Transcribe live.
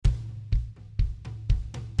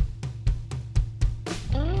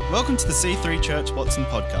Welcome to the C3 Church Watson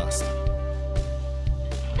podcast.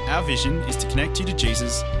 Our vision is to connect you to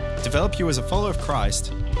Jesus, develop you as a follower of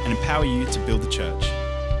Christ, and empower you to build the church.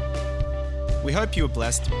 We hope you are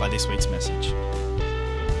blessed by this week's message.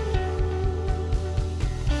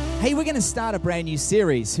 Hey, we're going to start a brand new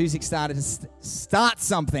series. Who's excited to start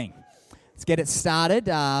something? Let's get it started.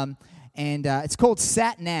 And it's called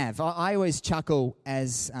Sat Nav. I always chuckle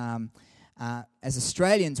as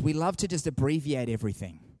Australians. We love to just abbreviate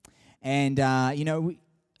everything. And,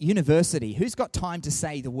 university. Who's got time to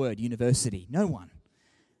say the word university? No one.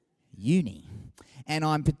 Uni. And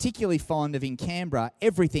I'm particularly fond of in Canberra,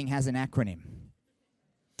 everything has an acronym.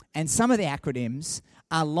 And some of the acronyms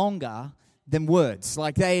are longer than words.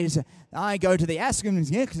 Like I go to the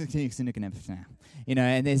acronyms,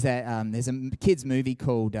 and there's a kids movie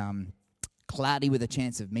called Cloudy with a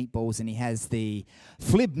Chance of Meatballs, and he has the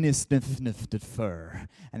flibness,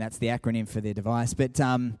 and that's the acronym for their device. But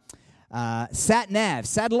Sat Nav,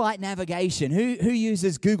 satellite navigation. Who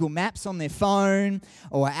uses Google Maps on their phone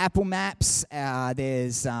or Apple Maps?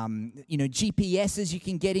 There's GPSs you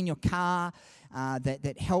can get in your car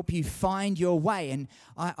that help you find your way. And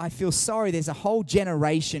I feel sorry. There's a whole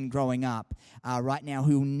generation growing up right now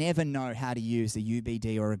who will never know how to use a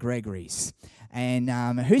UBD or a Gregory's. And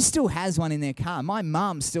who still has one in their car? My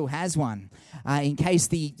mum still has one in case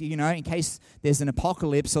there's an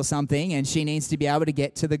apocalypse or something, and she needs to be able to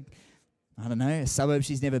get to a suburb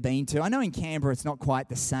she's never been to. I know in Canberra it's not quite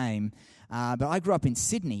the same, but I grew up in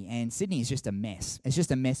Sydney, and Sydney is just a mess. It's just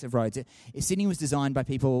a mess of roads. Sydney was designed by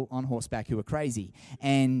people on horseback who were crazy,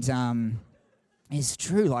 and it's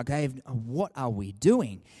true. Like, what are we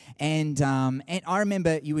doing? And I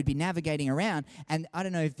remember you would be navigating around, and I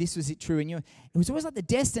don't know if this was true in you. It was always like the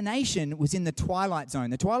destination was in the twilight zone.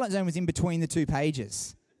 The twilight zone was in between the two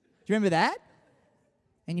pages. Do you remember that?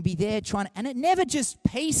 And you'd be there and it never just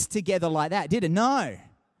pieced together like that, did it? No,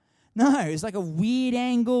 it was like a weird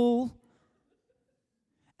angle.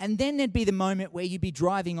 And then there'd be the moment where you'd be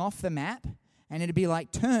driving off the map, and it'd be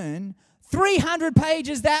like, turn 300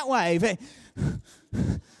 pages that way.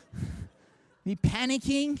 Be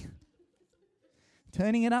panicking,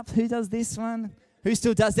 turning it up. Who does this one? Who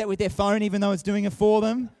still does that with their phone even though it's doing it for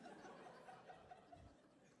them?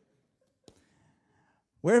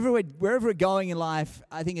 Wherever we're going in life,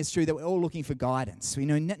 I think it's true that we're all looking for guidance. We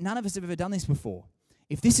know none of us have ever done this before.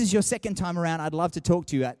 If this is your second time around, I'd love to talk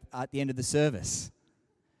to you at the end of the service.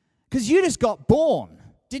 Because you just got born,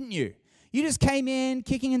 didn't you? You just came in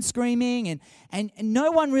kicking and screaming, and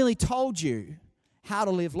no one really told you how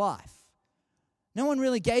to live life. No one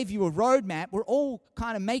really gave you a roadmap. We're all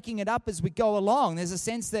kind of making it up as we go along. There's a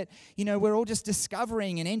sense that, we're all just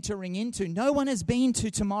discovering and entering into. No one has been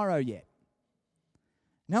to tomorrow yet.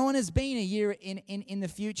 No one has been a year in the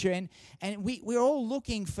future, and we're all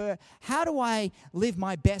looking for, how do I live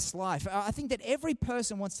my best life? I think that every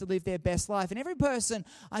person wants to live their best life, and every person,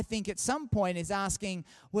 I think, at some point is asking,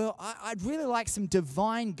 well, I'd really like some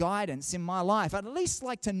divine guidance in my life. I'd at least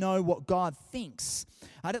like to know what God thinks.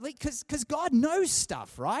 Because God knows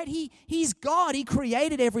stuff, right? He's God. He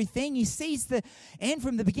created everything. He sees the end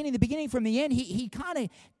from the beginning from the end. He kind of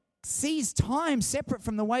sees time separate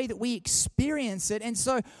from the way that we experience it. And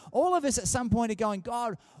so all of us at some point are going,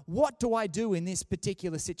 God, what do I do in this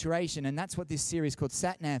particular situation? And that's what this series called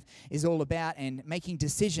Sat Nav is all about, and making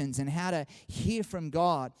decisions and how to hear from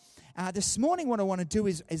God. This morning what I want to do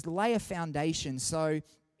is lay a foundation so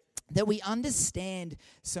that we understand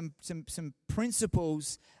some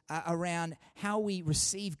principles around how we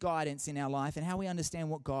receive guidance in our life and how we understand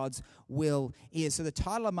what God's will is. So the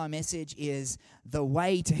title of my message is The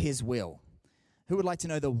Way to His Will. Who would like to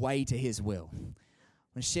know the way to His will? I'm going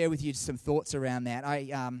to share with you some thoughts around that. I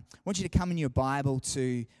want you to come in your Bible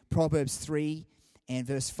to Proverbs 3 and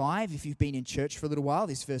verse 5. If you've been in church for a little while,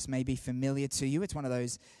 this verse may be familiar to you. It's one of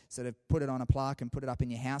those sort of put it on a plaque and put it up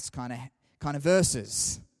in your house kind of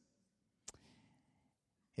verses.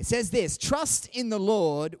 It says this: trust in the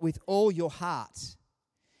Lord with all your heart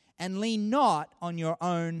and lean not on your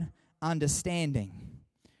own understanding.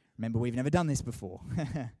 Remember, we've never done this before.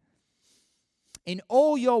 In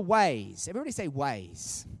all your ways, everybody say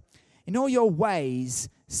ways. In all your ways,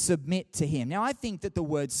 submit to Him. Now, I think that the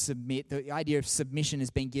word submit, the idea of submission, has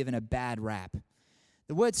been given a bad rap.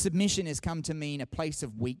 The word submission has come to mean a place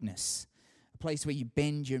of weakness, a place where you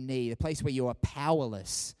bend your knee, a place where you are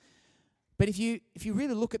powerless. But if you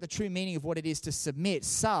really look at the true meaning of what it is to submit,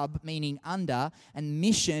 sub meaning under, and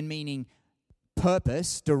mission meaning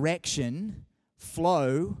purpose, direction,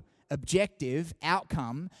 flow, objective,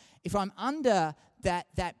 outcome, if I'm under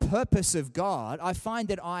that purpose of God, I find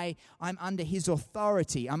that I'm under His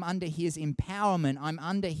authority. I'm under His empowerment. I'm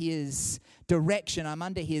under His direction. I'm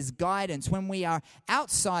under His guidance. When we are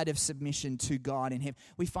outside of submission to God in heaven,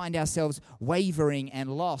 we find ourselves wavering and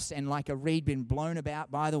lost and like a reed being blown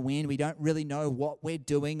about by the wind. We don't really know what we're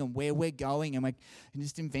doing and where we're going, and we're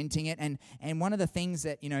just inventing it. And one of the things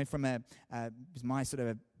that, from my sort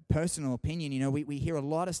of personal opinion, we hear a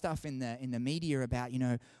lot of stuff in the media about,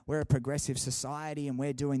 we're a progressive society and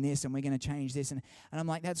we're doing this and we're going to change this. And I'm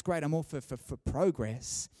like, that's great. I'm all for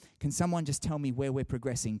progress. Can someone just tell me where we're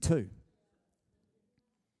progressing to?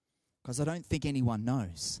 Because I don't think anyone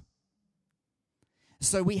knows.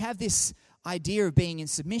 So we have this idea of being in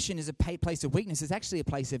submission as a place of weakness. It's actually a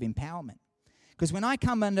place of empowerment. Because when I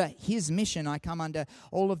come under His mission, I come under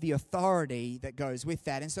all of the authority that goes with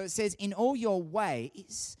that. And so it says, in all your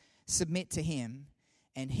ways, submit to Him,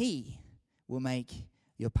 and He will make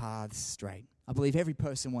your paths straight. I believe every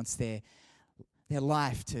person wants their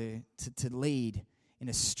life to lead in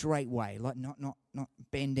a straight way, like not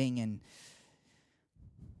bending, and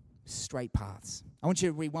straight paths. I want you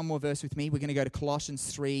to read one more verse with me. We're going to go to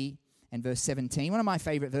Colossians 3 and verse 17. One of my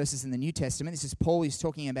favorite verses in the New Testament. This is Paul. He's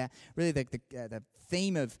talking about really the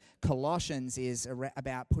theme of Colossians is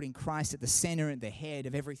about putting Christ at the center and the head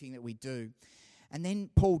of everything that we do. And then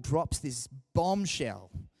Paul drops this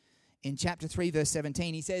bombshell in chapter 3, verse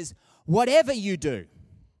 17. He says, whatever you do,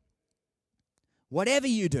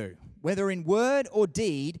 whether in word or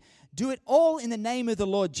deed, do it all in the name of the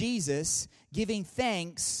Lord Jesus, giving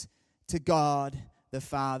thanks to God the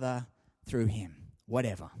Father through Him.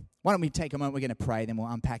 Whatever. Why don't we take a moment, we're going to pray, then we'll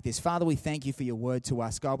unpack this. Father, we thank You for Your word to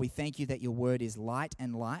us. God, we thank You that Your word is light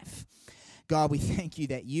and life. God, we thank You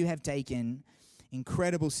that You have taken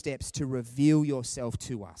incredible steps to reveal Yourself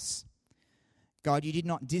to us. God, You did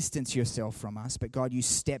not distance Yourself from us, but God, You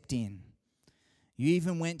stepped in. You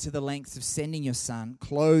even went to the lengths of sending Your Son,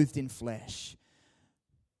 clothed in flesh,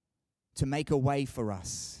 to make a way for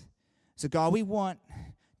us. So God, we want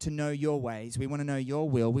to know Your ways. We want to know Your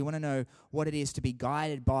will. We want to know what it is to be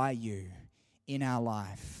guided by You in our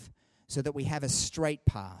life so that we have a straight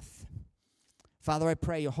path. Father, I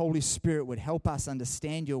pray Your Holy Spirit would help us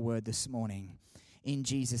understand Your word this morning. In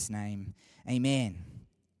Jesus' name, amen.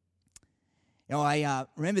 I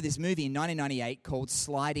remember this movie in 1998 called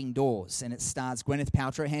Sliding Doors, and it stars Gwyneth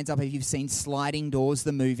Paltrow. Hands up if you've seen Sliding Doors,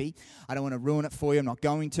 the movie. I don't want to ruin it for you. I'm not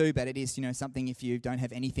going to, but it is, something if you don't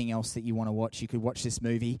have anything else that you want to watch, you could watch this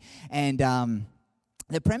movie. And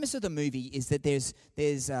the premise of the movie is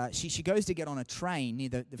that she goes to get on a train near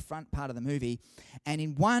the front part of the movie, and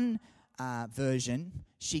in one version,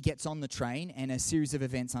 she gets on the train and a series of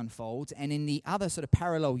events unfolds, and in the other sort of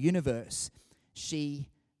parallel universe, she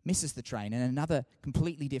misses the train and another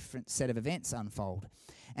completely different set of events unfold.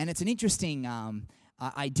 And it's an interesting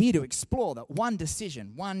idea to explore that one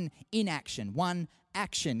decision, one inaction, one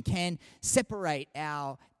action can separate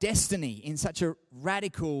our destiny in such a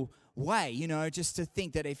radical way, just to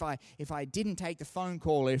think that if I didn't take the phone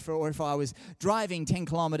call, or if I was driving 10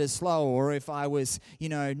 kilometers slow, or if I was,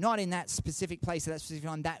 not in that specific place at that specific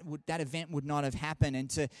time, that event would not have happened, and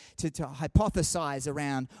to hypothesize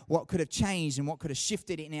around what could have changed and what could have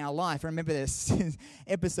shifted in our life. I remember this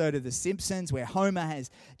episode of The Simpsons where Homer has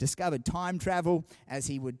discovered time travel, as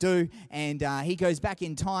he would do, and he goes back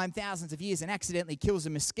in time thousands of years and accidentally kills a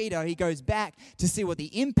mosquito. He goes back to see what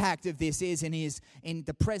the impact of this is in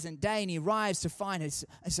the present day, and he arrives to find this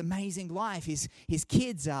amazing life. His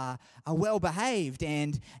kids are well behaved,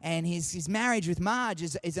 and his marriage with Marge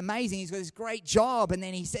is amazing. He's got this great job, and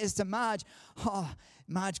then he says to Marge, "Oh,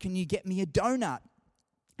 Marge, can you get me a donut?"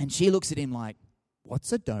 And she looks at him like,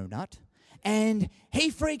 "What's a donut?" And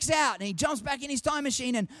he freaks out, and he jumps back in his time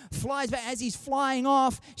machine and flies back. As he's flying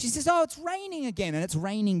off, she says, "Oh, it's raining again," and it's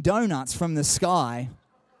raining donuts from the sky.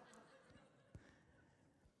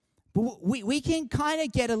 But we can kind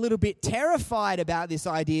of get a little bit terrified about this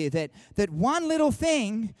idea that one little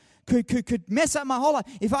thing could mess up my whole life.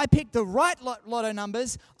 If I pick the right lotto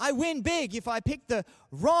numbers, I win big. If I pick the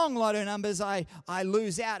wrong lotto numbers, I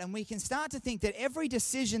lose out. And we can start to think that every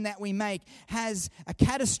decision that we make has a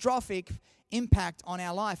catastrophic impact on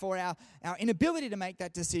our life, or our inability to make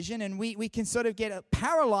that decision, and we can sort of get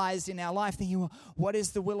paralyzed in our life thinking, well, what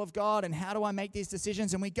is the will of God and how do I make these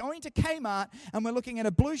decisions? And we go into Kmart and we're looking at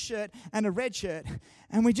a blue shirt and a red shirt,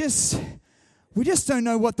 and we just don't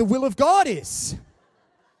know what the will of God is.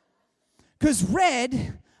 Because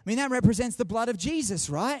red, that represents the blood of Jesus,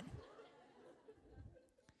 right?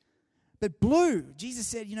 But blue, Jesus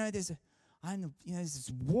said, there's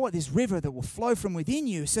this river that will flow from within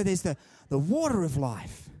you. So there's the water of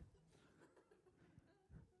life.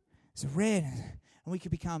 So red, And we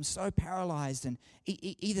could become so paralyzed, and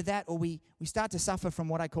either that or we start to suffer from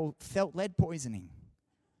what I call felt lead poisoning.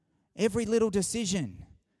 Every little decision,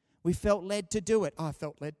 we felt led to do it. Oh, I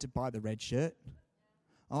felt led to buy the red shirt.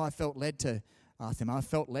 Oh, I felt led to ask them. I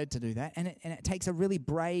felt led to do that. And it takes a really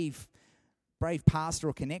brave pastor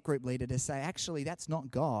or connect group leader to say, actually, that's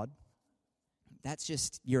not God. That's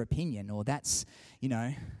just your opinion, or that's,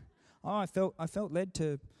 oh, I felt led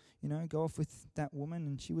to, go off with that woman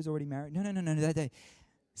and she was already married. No.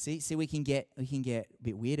 See, we can get a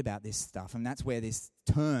bit weird about this stuff, and that's where this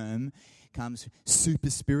term comes, super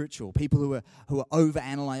spiritual. People who are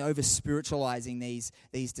overanalyzing, over spiritualizing these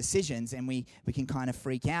decisions, and we can kind of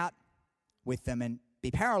freak out with them and be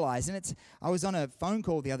paralyzed. And I was on a phone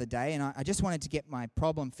call the other day, and I just wanted to get my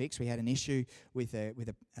problem fixed. We had an issue with a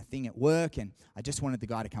thing at work, and I just wanted the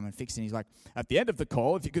guy to come and fix it. And he's like, at the end of the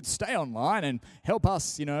call, if you could stay online and help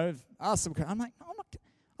us, ask some. I'm like,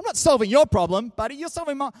 I'm not solving your problem, buddy. You're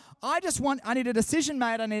solving mine. I need a decision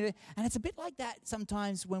made. And it's a bit like that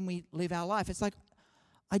sometimes when we live our life. It's like,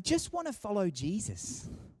 I just want to follow Jesus.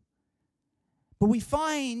 But we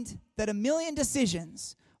find that a million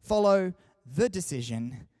decisions follow the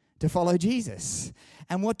decision to follow Jesus.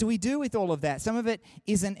 And what do we do with all of that? Some of it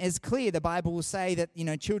isn't as clear. The Bible will say that,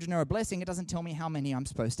 children are a blessing. It doesn't tell me how many I'm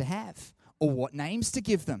supposed to have or what names to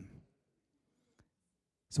give them.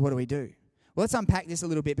 So what do we do? Well, let's unpack this a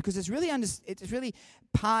little bit, because it's really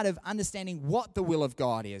part of understanding what the will of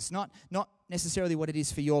God is, not necessarily what it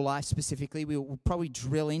is for your life specifically. We'll probably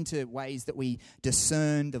drill into ways that we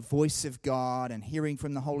discern the voice of God and hearing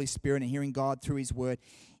from the Holy Spirit and hearing God through His Word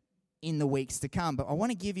in the weeks to come. But I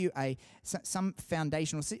want to give you some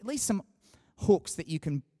foundational, at least some hooks that you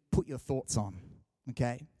can put your thoughts on.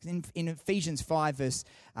 Okay? In Ephesians 5 verse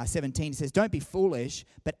 17 it says, don't be foolish,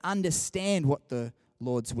 but understand what the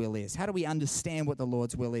Lord's will is. How do we understand what the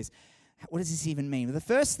Lord's will is? What does this even mean? Well, the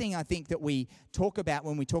first thing I think that we talk about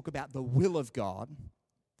when we talk about the will of God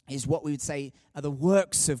is what we would say are the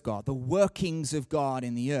works of God, the workings of God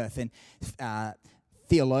in the earth. And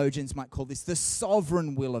theologians might call this the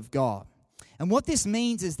sovereign will of God. And what this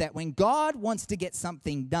means is that when God wants to get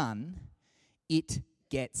something done, it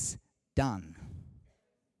gets done.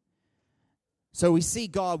 So we see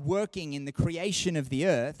God working in the creation of the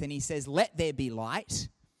earth, and He says, let there be light.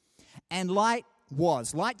 And light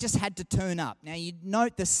was. Light just had to turn up. Now you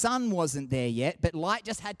note the sun wasn't there yet, but light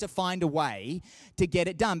just had to find a way to get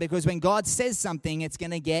it done, because when God says something, it's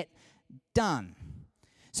going to get done.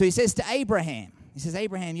 So He says to Abraham,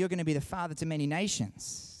 Abraham, you're going to be the father to many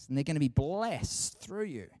nations, and they're going to be blessed through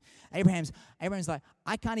you. Abraham's like,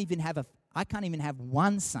 I can't even have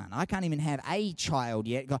one son. I can't even have a child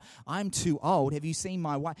yet. God, I'm too old. Have you seen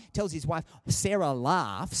my wife? Tells his wife. Sarah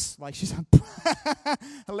laughs like she's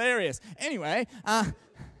hilarious. Anyway,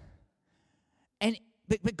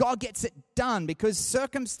 but God gets it done, because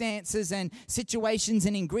circumstances and situations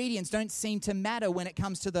and ingredients don't seem to matter when it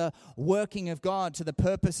comes to the working of God, to the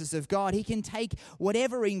purposes of God. He can take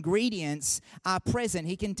whatever ingredients are present.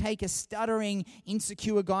 He can take a stuttering,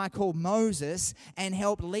 insecure guy called Moses and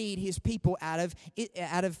help lead his people out of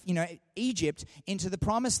Egypt into the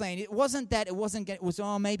promised land. It wasn't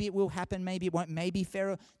maybe it will happen, maybe it won't, maybe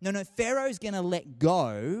Pharaoh. No, Pharaoh's going to let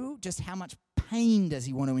go. Just how much pain does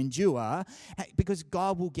he want to endure? Because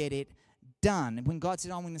God will get it done. And when God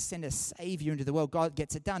said, I'm going to send a Savior into the world, God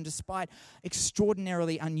gets it done despite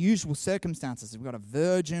extraordinarily unusual circumstances. We've got a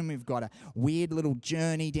virgin, we've got a weird little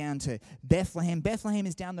journey down to Bethlehem. Bethlehem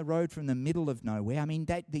is down the road from the middle of nowhere. I mean,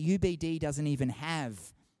 the UBD doesn't even have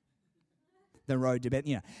the road to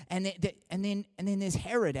Bethlehem. And then there's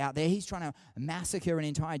Herod out there. He's trying to massacre an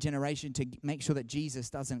entire generation to make sure that Jesus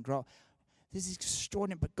doesn't grow. This is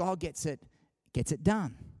extraordinary, but God gets it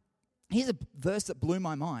done. Here's a verse that blew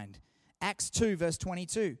my mind. Acts 2, verse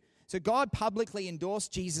 22. So God publicly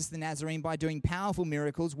endorsed Jesus the Nazarene by doing powerful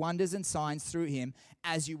miracles, wonders, and signs through him,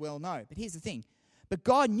 as you well know. But here's the thing. But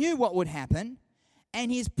God knew what would happen,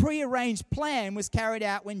 and his prearranged plan was carried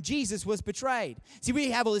out when Jesus was betrayed. See,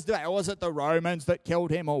 we have all this debate. Was it the Romans that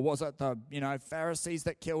killed him, or was it the Pharisees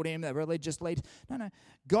that killed him, the religious leaders? No.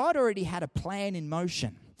 God already had a plan in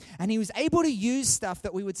motion, and he was able to use stuff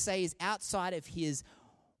that we would say is outside of his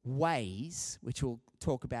ways, which we'll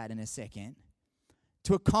talk about in a second,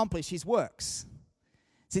 to accomplish his works.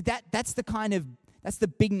 See, that's the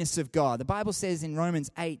bigness of God. The Bible says in Romans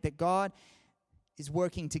 8 that God is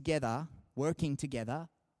working together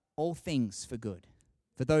all things for good,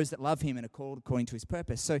 for those that love him and are called according to his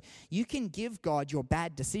purpose. So you can give God your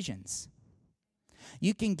bad decisions.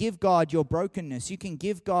 You can give God your brokenness. You can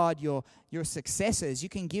give God your successes. You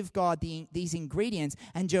can give God these ingredients.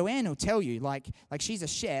 And Joanne will tell you, like she's a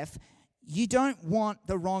chef, you don't want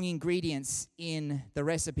the wrong ingredients in the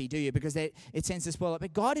recipe, do you? Because it tends to spoil it.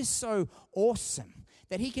 But God is so awesome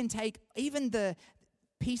that he can take even the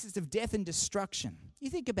pieces of death and destruction. You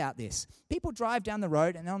think about this. People drive down the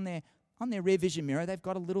road and on their rear vision mirror, they've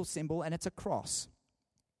got a little symbol and it's a cross.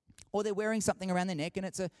 Or they're wearing something around their neck and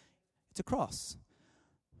it's a cross.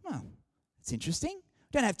 Well, it's interesting.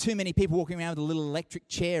 We don't have too many people walking around with a little electric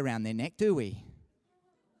chair around their neck, do we?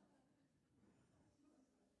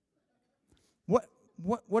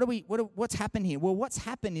 What's happened here? Well, what's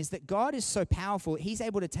happened is that God is so powerful, he's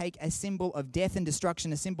able to take a symbol of death and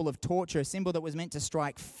destruction, a symbol of torture, a symbol that was meant to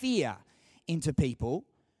strike fear into people,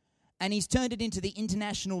 and he's turned it into the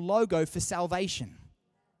international logo for salvation.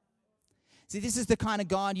 See, this is the kind of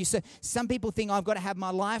God you serve. Some people think, I've got to have my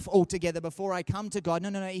life all together before I come to God. No.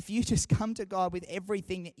 If you just come to God with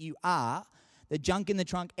everything that you are, the junk in the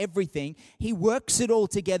trunk, everything, he works it all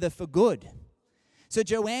together for good. So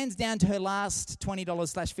Joanne's down to her last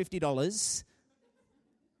 $20/$50,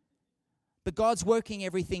 but God's working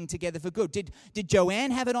everything together for good. Did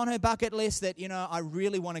Joanne have it on her bucket list that, I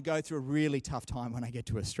really want to go through a really tough time when I get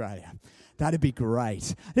to Australia? That'd be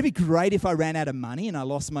great. It'd be great if I ran out of money and I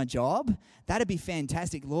lost my job. That'd be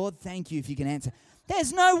fantastic. Lord, thank you if you can answer.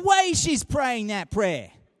 There's no way she's praying that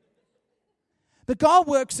prayer. But God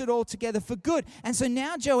works it all together for good. And so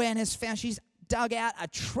now Joanne has found, she's dug out a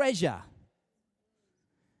treasure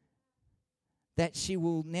that she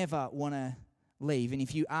will never want to leave. And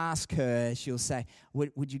if you ask her, she'll say,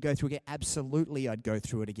 would you go through again? Absolutely, I'd go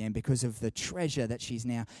through it again because of the treasure that she's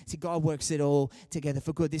now. See, God works it all together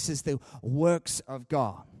for good. This is the works of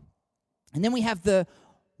God. And then we have the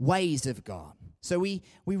ways of God. So we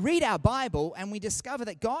read our Bible and we discover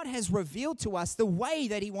that God has revealed to us the way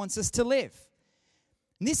that he wants us to live.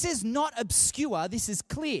 And this is not obscure, this is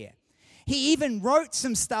clear. He even wrote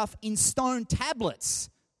some stuff in stone tablets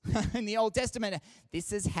in the Old Testament.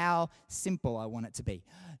 This is how simple I want it to be.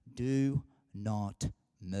 Do not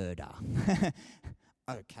murder.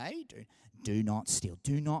 Okay, do not steal.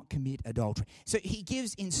 Do not commit adultery. So he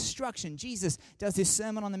gives instruction. Jesus does this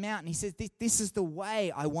Sermon on the Mount, and he says, this is the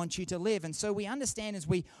way I want you to live. And so we understand as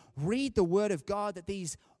we read the Word of God that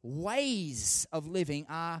these ways of living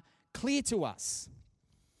are clear to us.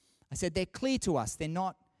 I said they're clear to us. They're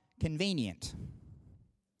not convenient.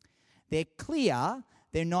 They're clear.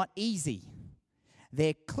 They're not easy.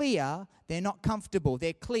 They're clear. They're not comfortable.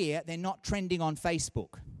 They're clear. They're not trending on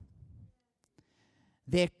Facebook.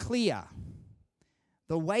 They're clear.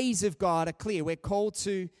 The ways of God are clear. We're called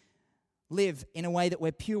to live in a way that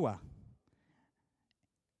we're pure,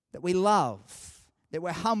 that we love, that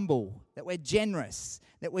we're humble, that we're generous,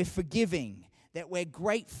 that we're forgiving, that we're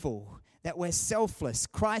grateful, that we're selfless.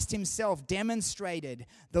 Christ himself demonstrated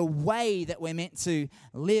the way that we're meant to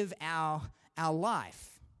live our life.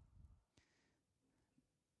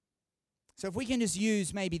 So if we can just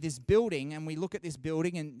use maybe this building, and we look at this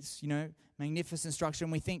building and it's, magnificent structure,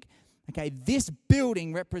 and we think, okay, this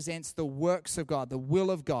building represents the works of God, the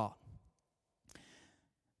will of God.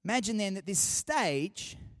 Imagine then that this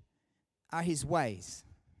stage are his ways.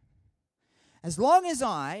 As long as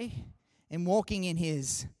I am walking in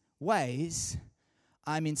his ways,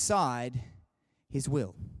 I'm inside his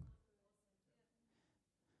will.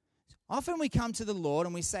 Often we come to the Lord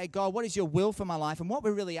and we say, God, what is your will for my life? And what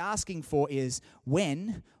we're really asking for is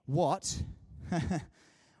when, what,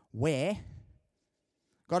 where.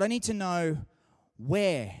 God, I need to know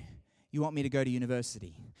where you want me to go to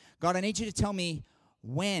university. God, I need you to tell me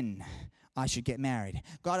when I should get married.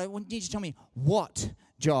 God, I need you to tell me what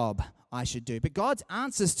job I should do. But God's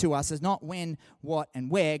answers to us is not when, what,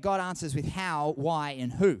 and where. God answers with how, why,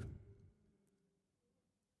 and who.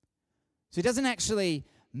 So it doesn't actually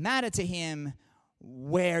matter to him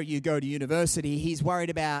where you go to university. He's worried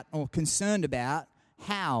about or concerned about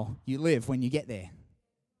how you live when you get there.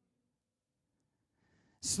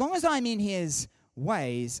 As long as I'm in his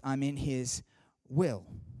ways, I'm in his will.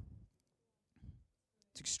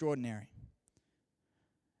 It's extraordinary.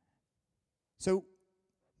 So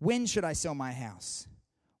when should I sell my house?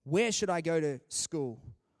 Where should I go to school?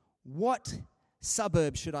 What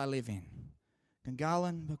suburb should I live in? Do you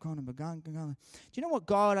know what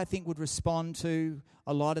God, I think, would respond to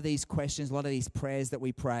a lot of these questions, a lot of these prayers that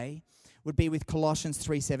we pray? Would be with Colossians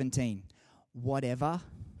 3:17. Whatever.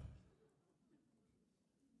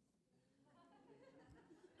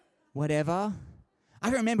 I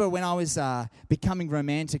can remember when I was becoming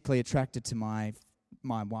romantically attracted to my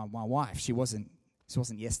wife. She wasn't This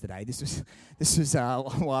wasn't yesterday. This was a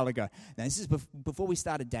while ago. Now, this is before we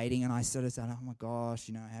started dating, and I sort of said, oh my gosh,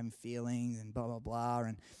 having feelings and blah, blah, blah.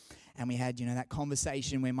 And we had, that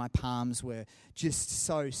conversation where my palms were just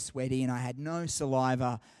so sweaty and I had no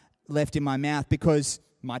saliva left in my mouth because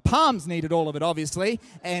my palms needed all of it, obviously.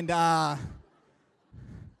 And my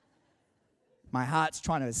heart's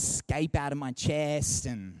trying to escape out of my chest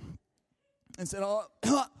and said, oh,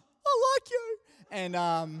 I like you. And,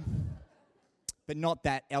 but not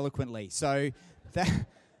that eloquently. So that,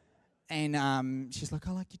 and she's like,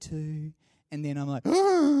 I like you too. And then I'm like,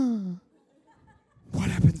 oh, what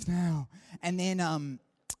happens now? And then,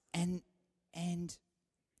 and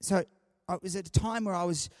so I was at a time where I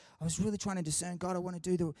was really trying to discern, God, I want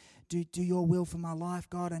to do your will for my life.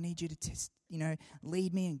 God, I need you to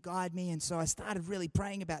lead me and guide me. And so I started really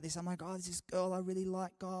praying about this. I'm like, oh, there's this girl I really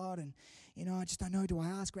like, God, and I just don't know. Do I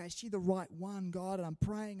ask her? Is she the right one, God? And I'm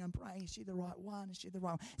praying. Is she the right one? Is she the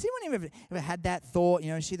right one? Has anyone ever had that thought?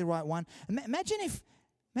 Is she the right one? Imagine if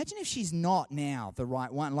she's not now the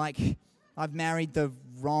right one. Like, I've married the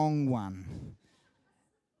wrong one.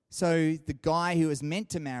 So the guy who was meant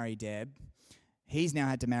to marry Deb, he's now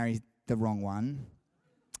had to marry the wrong one.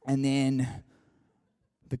 And then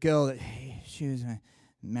the girl that she was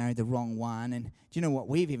married the wrong one. And do you know what?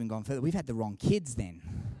 We've even gone further. We've had the wrong kids then.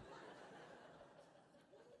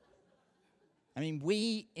 I mean,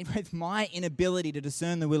 with my inability to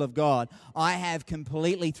discern the will of God, I have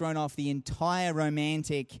completely thrown off the entire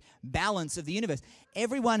romantic balance of the universe.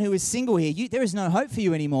 Everyone who is single here, there is no hope for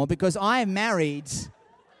you anymore because I have married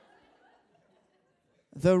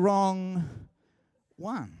the wrong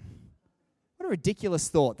one. What a ridiculous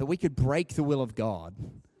thought that we could break the will of God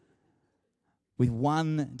with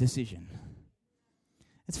one decision.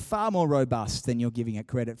 It's far more robust than you're giving it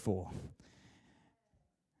credit for.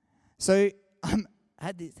 So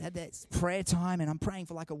had that prayer time, and I'm praying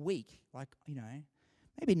for like a week. Like,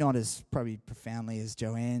 maybe not as probably profoundly as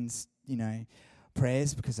Joanne's,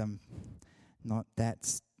 prayers, because I'm not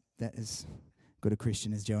that as good a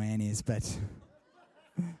Christian as Joanne is, but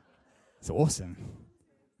it's awesome.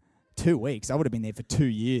 2 weeks. I would have been there for 2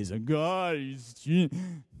 years. And God,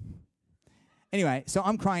 anyway, so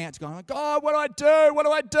I'm crying out to God. I'm like, God, what do I do? What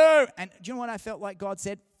do I do? And do you know what I felt like God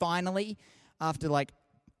said? Finally, after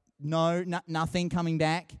nothing coming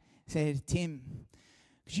back, said, Tim,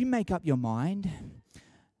 could you make up your mind,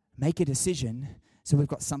 make a decision, so we've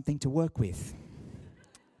got something to work with?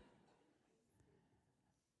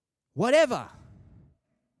 Whatever,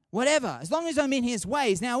 as long as I'm in his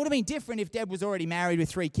ways. Now, it would have been different if Deb was already married with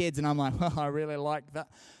 3 kids, and I'm like, well, I really like that.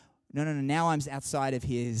 No, now I'm outside of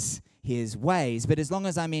his ways. But as long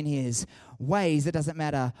as I'm in his ways, it doesn't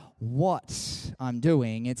matter what I'm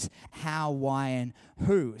doing. It's how, why, and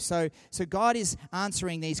who. So God is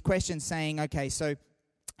answering these questions saying, okay, so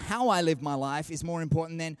how I live my life is more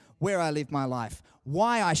important than where I live my life.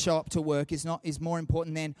 Why I show up to work is more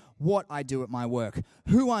important than what I do at my work.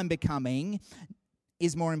 Who I'm becoming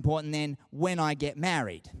is more important than when I get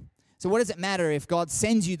married. So what does it matter if God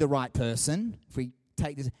sends you the right person, if we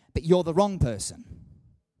take this, but you're the wrong person?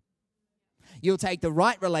 You'll take the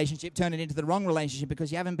right relationship, turn it into the wrong relationship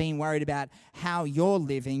because you haven't been worried about how you're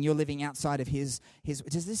living. You're living outside of his.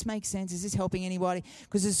 Does this make sense? Is this helping anybody?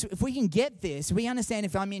 Because if we can get this, we understand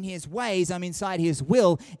if I'm in his ways, I'm inside his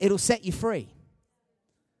will, it'll set you free.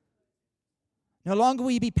 No longer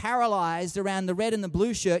will you be paralyzed around the red and the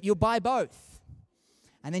blue shirt. You'll buy both.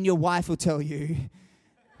 And then your wife will tell you,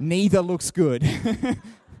 neither looks good.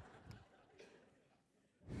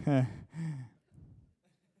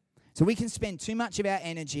 So we can spend too much of our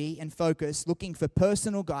energy and focus looking for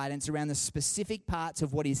personal guidance around the specific parts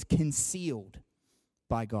of what is concealed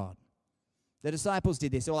by God. The disciples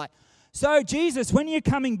did this. They were like, so Jesus, when are you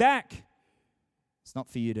coming back? It's not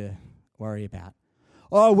for you to worry about.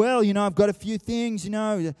 Oh, well, I've got a few things,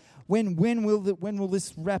 When will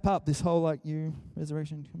this wrap up, this whole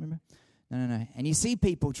resurrection? Remember? No. And you see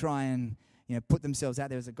people try and put themselves out.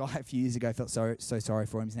 There was a guy a few years ago, I felt so sorry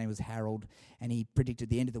for him. His name was Harold, and he predicted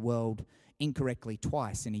the end of the world incorrectly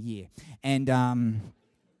twice in a year. And,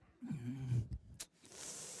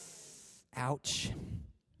 ouch.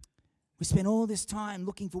 We spend all this time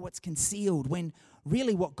looking for what's concealed when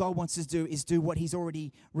really what God wants us to do is do what he's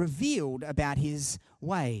already revealed about his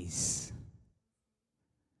ways.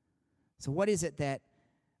 So what is it that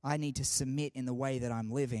I need to submit in the way that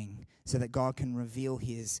I'm living so that God can reveal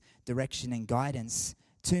his direction and guidance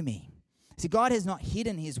to me? See, God has not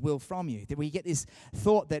hidden his will from you. That we get this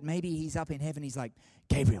thought that maybe he's up in heaven, he's like,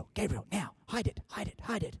 Gabriel, now, hide it.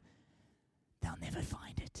 They'll never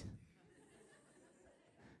find it.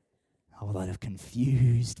 a lot of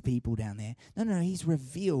confused people down there. No, he's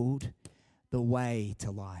revealed the way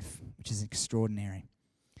to life, which is extraordinary.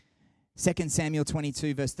 2 Samuel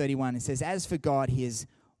 22, verse 31, it says, as for God, his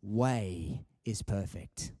way is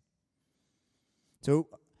perfect. So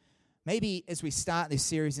maybe as we start this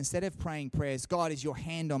series, instead of praying prayers, God, is your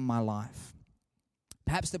hand on my life?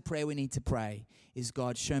 Perhaps the prayer we need to pray is,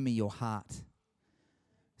 God, show me your heart.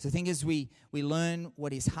 So I think as we learn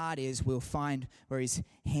what his heart is, we'll find where his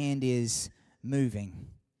hand is moving.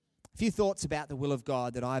 A few thoughts about the will of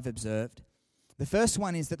God that I've observed. The first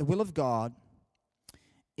one is that the will of God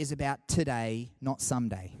is about today, not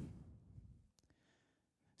someday.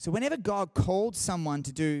 So whenever God called someone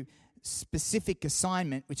to do specific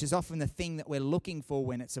assignment, which is often the thing that we're looking for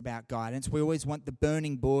when it's about guidance, we always want the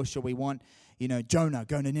burning bush, or we want, Jonah,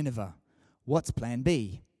 go to Nineveh. What's plan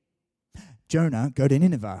B? Jonah, go to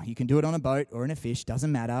Nineveh. You can do it on a boat or in a fish,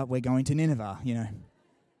 doesn't matter. We're going to Nineveh,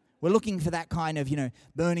 We're looking for that kind of,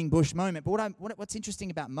 burning bush moment. But what's interesting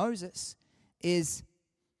about Moses is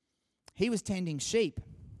he was tending sheep.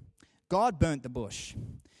 God burnt the bush.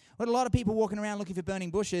 What a lot of people walking around looking for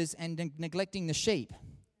burning bushes and neglecting the sheep.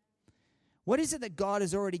 What is it that God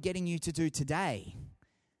is already getting you to do today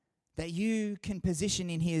that you can position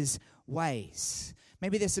in his ways?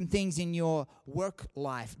 Maybe there's some things in your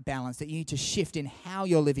work-life balance that you need to shift in how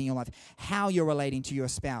you're living your life, how you're relating to your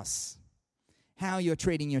spouse, how you're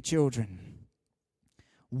treating your children,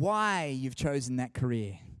 why you've chosen that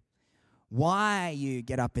career, why you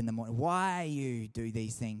get up in the morning, why you do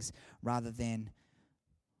these things rather than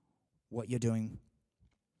what you're doing.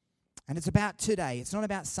 And it's about today. It's not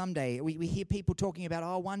about someday. We hear people talking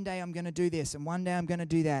about, one day I'm going to do this and one day I'm going to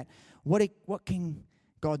do that. What can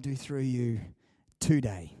God do through you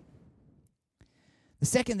today? The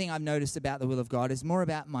second thing I've noticed about the will of God is more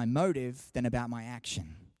about my motive than about my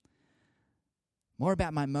action. More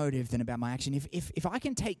about my motive than about my action. If I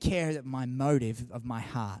can take care of my motive of my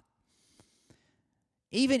heart,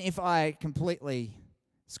 even if I completely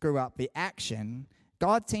screw up the action,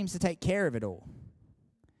 God seems to take care of it all.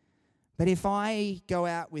 But if I go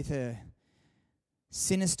out with a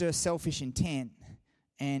sinister, selfish intent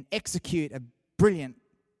and execute a brilliant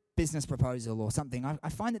business proposal or something, I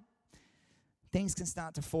find that things can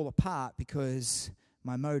start to fall apart because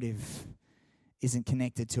my motive isn't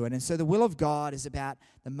connected to it. And so the will of God is about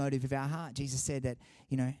the motive of our heart. Jesus said that,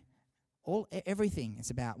 everything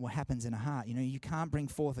is about what happens in a heart. You can't bring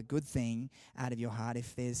forth a good thing out of your heart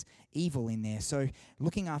if there's evil in there. So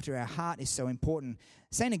looking after our heart is so important.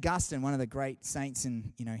 St. Augustine, one of the great saints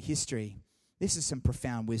in history, this is some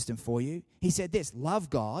profound wisdom for you. He said this: love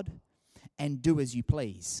God and do as you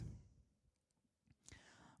please.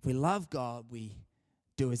 If we love God, we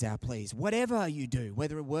do as our please. Whatever you do,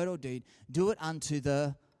 whether a word or deed, do it unto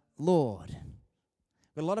the Lord.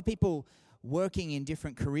 But a lot of people working in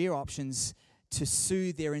different career options to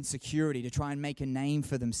soothe their insecurity, to try and make a name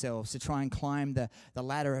for themselves, to try and climb the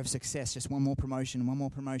ladder of success. Just one more promotion,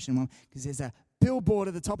 because there's a billboard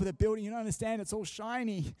at the top of the building. You don't understand, it's all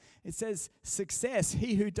shiny. It says success.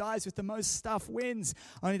 He who dies with the most stuff wins.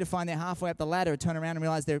 Only to find they're halfway up the ladder, turn around and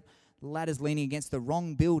realize their ladder's leaning against the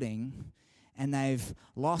wrong building, and they've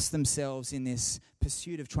lost themselves in this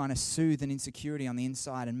pursuit of trying to soothe an insecurity on the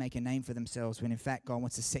inside and make a name for themselves, when in fact God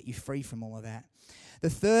wants to set you free from all of that. The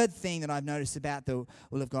third thing that I've noticed about the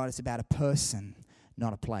will of God is about a person,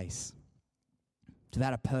 not a place. It's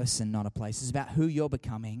about a person, not a place. It's about who you're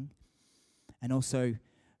becoming and also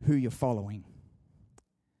who you're following.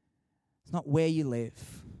 It's not where you live.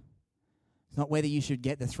 It's not whether you should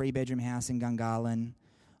get the 3-bedroom house in Gungahlin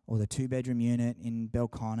or the 2-bedroom unit in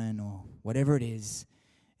Belconnen or whatever it is.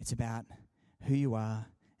 It's about who you are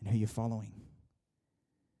and who you're following.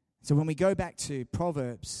 So when we go back to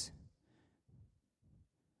Proverbs,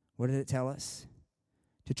 what did it tell us?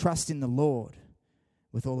 To trust in the Lord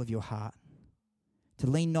with all of your heart. To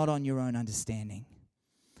lean not on your own understanding,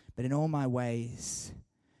 but in all my ways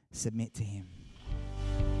submit to him.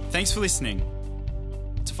 Thanks for listening.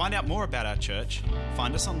 To find out more about our church,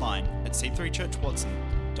 find us online at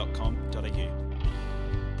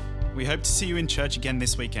c3churchwatson.com.au. We hope to see you in church again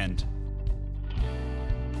this weekend.